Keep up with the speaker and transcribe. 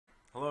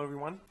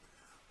everyone.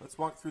 Let's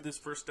walk through this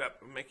first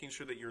step of making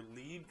sure that your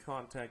lead,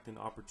 contact, and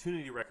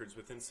opportunity records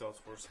within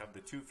Salesforce have the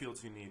two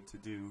fields you need to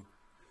do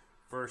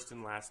first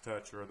and last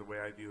touch, or the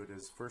way I view it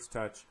is first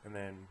touch and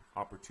then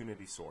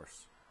opportunity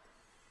source.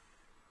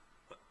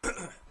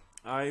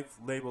 I've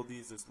labeled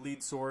these as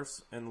lead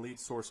source and lead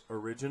source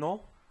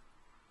original.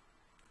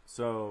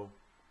 So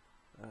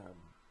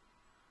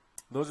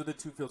those are the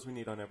two fields we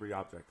need on every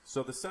object.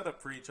 So the setup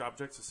for each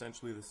object is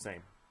essentially the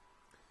same.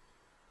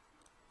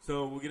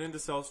 So we'll get into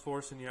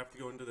Salesforce, and you have to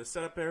go into the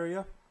setup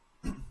area.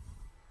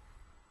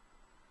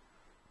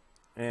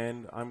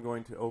 And I'm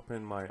going to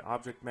open my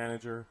object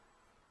manager,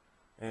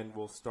 and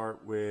we'll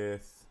start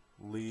with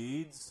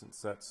leads, since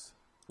that's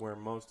where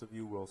most of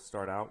you will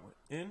start out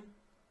in.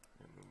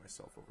 And move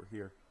myself over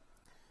here.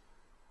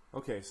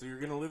 Okay, so you're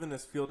going to live in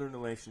this field of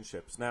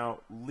relationships. Now,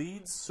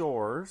 lead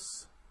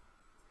source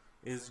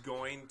is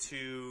going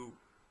to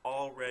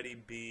already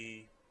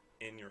be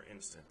in your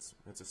instance.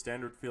 It's a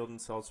standard field in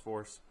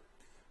Salesforce,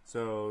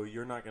 so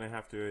you're not going to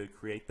have to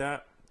create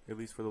that, at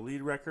least for the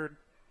lead record.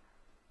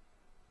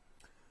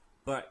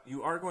 But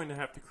you are going to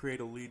have to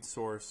create a lead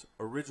source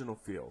original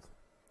field.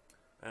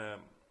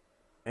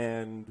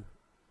 And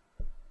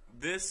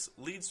this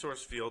lead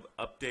source field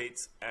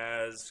updates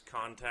as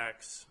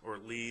contacts or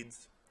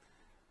leads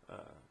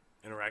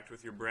interact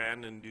with your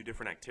brand and do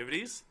different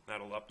activities.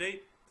 That'll update.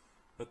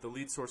 But the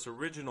lead source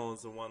original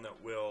is the one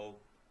that will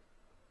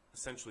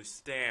essentially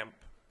stamp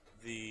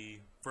the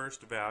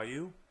first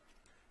value,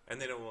 and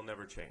then it will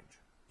never change.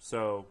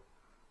 So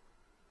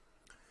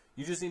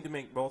you just need to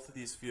make both of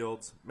these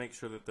fields, make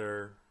sure that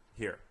they're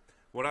here.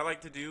 What I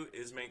like to do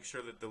is make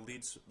sure that the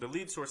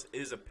lead source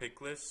is a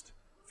pick list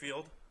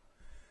field.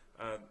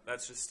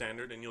 That's just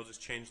standard, and you'll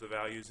just change the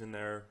values in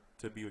there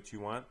to be what you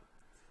want.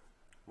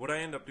 What I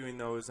end up doing,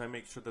 though, is I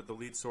make sure that the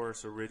lead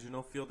source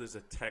original field is a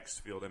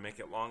text field. I make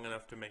it long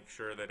enough to make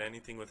sure that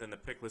anything within the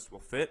pick list will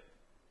fit.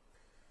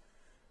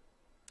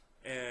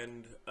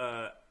 And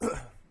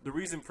the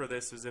reason for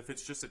this is if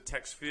it's just a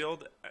text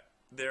field,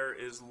 there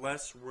is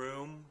less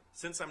room.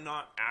 Since I'm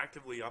not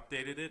actively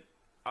updating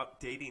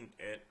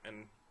it,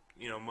 and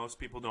most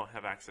people don't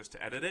have access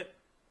to edit it,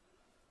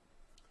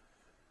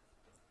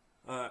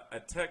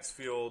 a text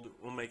field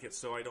will make it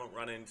so I don't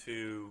run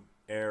into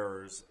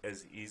errors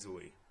as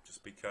easily,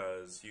 just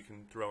because you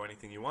can throw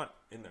anything you want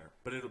in there.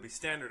 But it'll be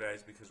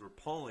standardized because we're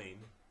pulling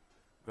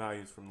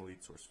values from the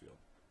lead source field.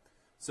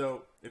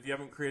 So if you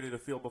haven't created a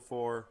field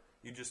before,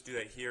 you just do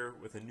that here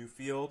with a new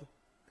field.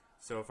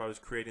 So if I was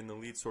creating the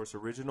lead source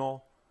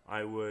original,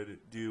 I would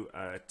do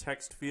a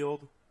text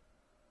field.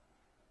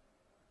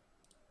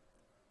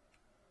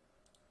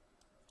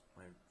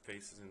 My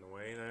face is in the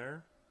way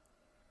there.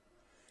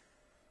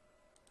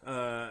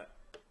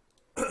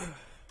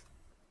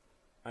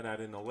 I'd add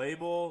in a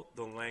label,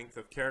 the length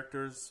of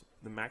characters,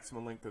 the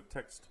maximum length of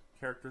text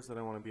characters that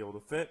I want to be able to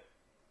fit.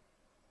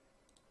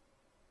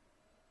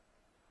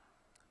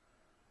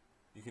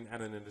 You can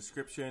add in a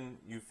description.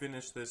 You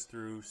finish this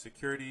through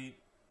security,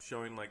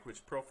 showing like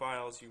which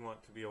profiles you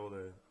want to be able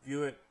to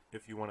view it.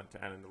 If you want it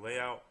to add in the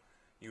layout,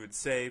 you would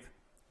save,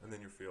 and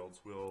then your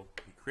fields will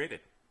be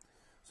created.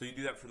 So you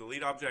do that for the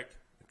lead object,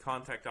 the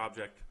contact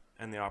object,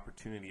 and the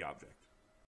opportunity object.